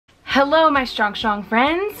Hello my strong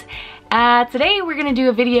friends. Today we're gonna do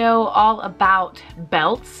a video all about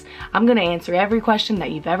belts. I'm gonna answer every question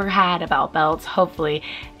that you've ever had about belts, hopefully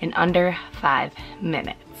in under 5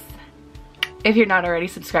 minutes. If you're not already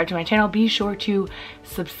subscribed to my channel, be sure to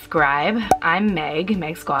subscribe. I'm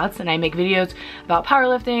megsquats, and I make videos about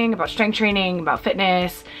powerlifting, about strength training, about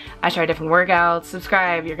fitness. I try different workouts.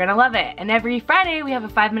 Subscribe, you're gonna love it. And every Friday, we have a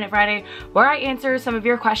 5-minute Friday where I answer some of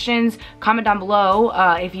your questions. Comment down below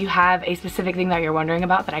if you have a specific thing that you're wondering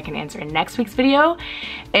about that I can answer in next week's video.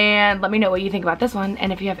 And let me know what you think about this one,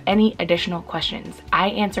 and if you have any additional questions. I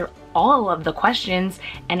answer all of the questions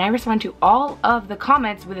and I respond to all of the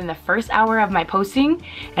comments within the first hour of my posting,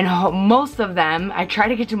 and most of them, I try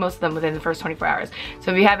to get to most of them within the first 24 hours.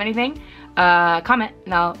 So if you have anything, comment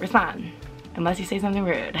and I'll respond, unless you say something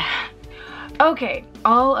rude. Okay,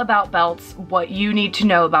 all about belts, what you need to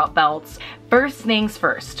know about belts. First things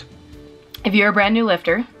first, if you're a brand new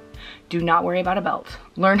lifter, do not worry about a belt.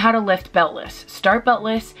 Learn how to lift beltless. Start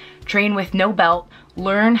beltless, train with no belt,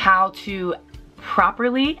 learn how to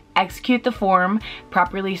properly execute the form,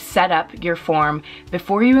 properly set up your form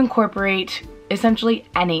before you incorporate essentially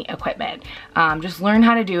any equipment. Just learn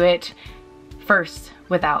how to do it first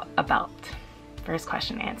without a belt. First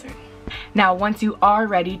question answered. Now, once you are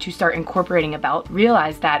ready to start incorporating a belt,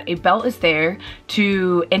 realize that a belt is there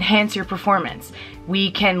to enhance your performance. We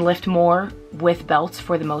can lift more with belts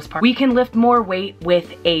for the most part. We can lift more weight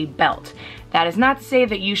with a belt. That is not to say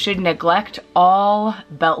that you should neglect all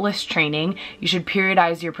beltless training. You should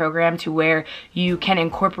periodize your program to where you can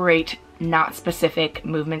incorporate not specific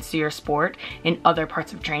movements to your sport in other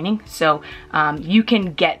parts of training. So you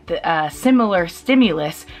can get the similar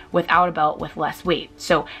stimulus without a belt with less weight.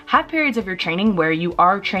 So have periods of your training where you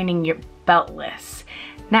are training your beltless.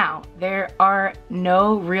 Now, there are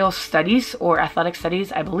no real studies or athletic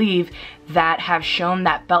studies, I believe, that have shown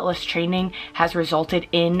that beltless training has resulted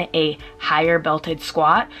in a higher belted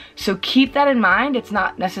squat. So keep that in mind. It's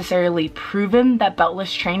not necessarily proven that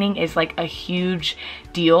beltless training is like a huge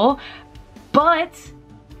deal, but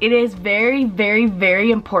it is very, very,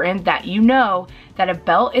 very important that you know that a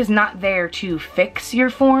belt is not there to fix your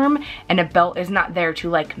form, and a belt is not there to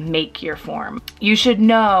like make your form. You should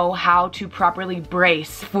know how to properly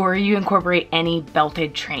brace before you incorporate any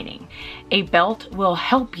belted training. A belt will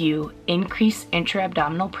help you increase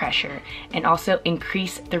intra-abdominal pressure and also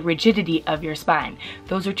increase the rigidity of your spine.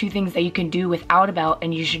 Those are two things that you can do without a belt,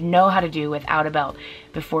 and you should know how to do without a belt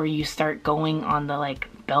before you start going on the like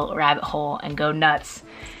belt rabbit hole and go nuts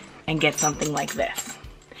and get something like this.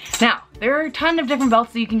 Now, there are a ton of different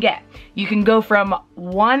belts that you can get. You can go from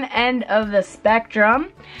one end of the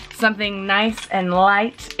spectrum, something nice and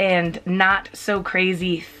light and not so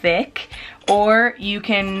crazy thick, or you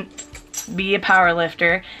can be a power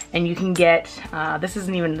lifter and you can get, this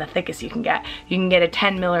isn't even the thickest you can get a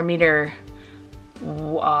 10 millimeter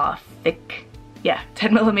thick,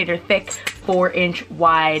 10 millimeter thick, 4-inch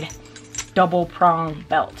wide double prong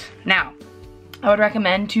belt. Now, I would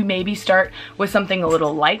recommend to maybe start with something a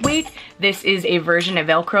little lightweight. This is a version of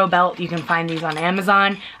Velcro belt. You can find these on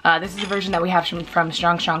Amazon. This is a version that we have from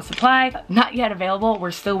Strong Supply. Not yet available. We're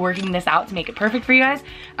still working this out to make it perfect for you guys.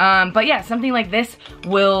 But yeah, something like this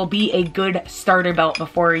will be a good starter belt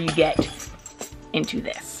before you get into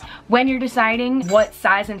this. When you're deciding what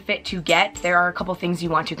size and fit to get, there are a couple things you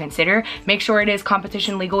want to consider. Make sure it is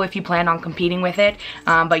competition legal if you plan on competing with it,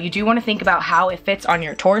 but you do want to think about how it fits on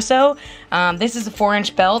your torso. This is a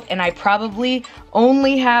 4-inch belt, and I probably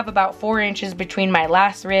only have about 4 inches between my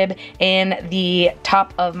last rib and the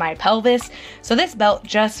top of my pelvis. So this belt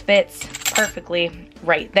just fits perfectly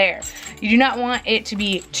right there. You do not want it to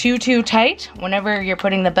be too tight whenever you're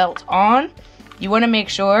putting the belt on. You want to make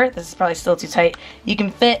sure, this is probably still too tight, you can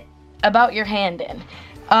fit about your hand in.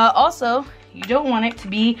 Also, you don't want it to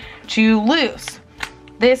be too loose.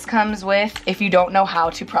 This comes with if you don't know how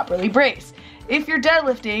to properly brace. If you're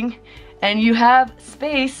deadlifting and you have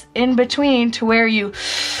space in between to where you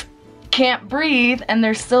can't breathe and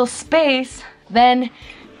there's still space, then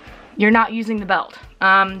you're not using the belt.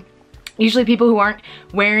 Usually people who aren't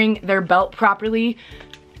wearing their belt properly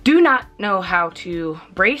do not know how to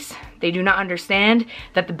brace. They do not understand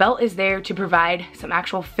that the belt is there to provide some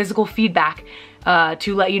actual physical feedback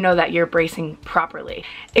to let you know that you're bracing properly.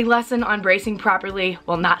 A lesson on bracing properly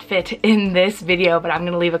will not fit in this video, but I'm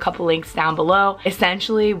gonna leave a couple links down below.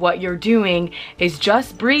 Essentially, what you're doing is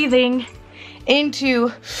just breathing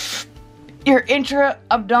into your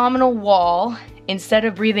intra-abdominal wall instead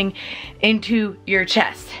of breathing into your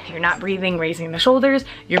chest. You're not breathing, raising the shoulders.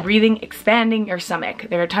 You're breathing, expanding your stomach.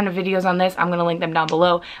 There are a ton of videos on this. I'm gonna link them down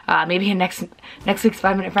below. Maybe in next week's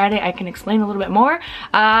 5 Minute Friday, I can explain a little bit more.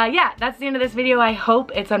 Yeah, that's the end of this video. I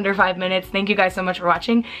hope it's under 5 minutes. Thank you guys so much for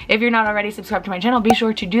watching. If you're not already subscribed to my channel, be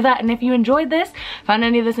sure to do that. And if you enjoyed this, found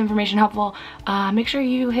any of this information helpful, make sure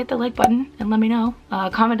you hit the like button and let me know.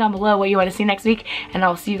 Comment down below what you want to see next week, and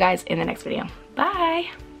I'll see you guys in the next video. Bye.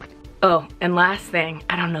 Oh, and last thing,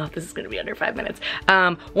 I don't know if this is gonna be under 5 minutes.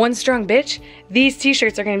 One Strong Bitch, these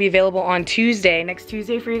t-shirts are gonna be available on Tuesday, next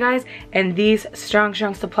Tuesday for you guys, and these Strong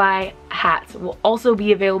Supply hats will also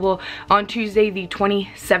be available on Tuesday the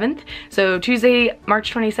 27th. So Tuesday,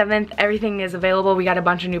 March 27th, everything is available. We got a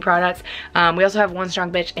bunch of new products. We also have One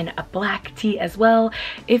Strong Bitch in a black tee as well.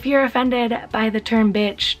 If you're offended by the term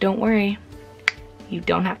bitch, don't worry. You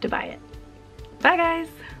don't have to buy it. Bye guys.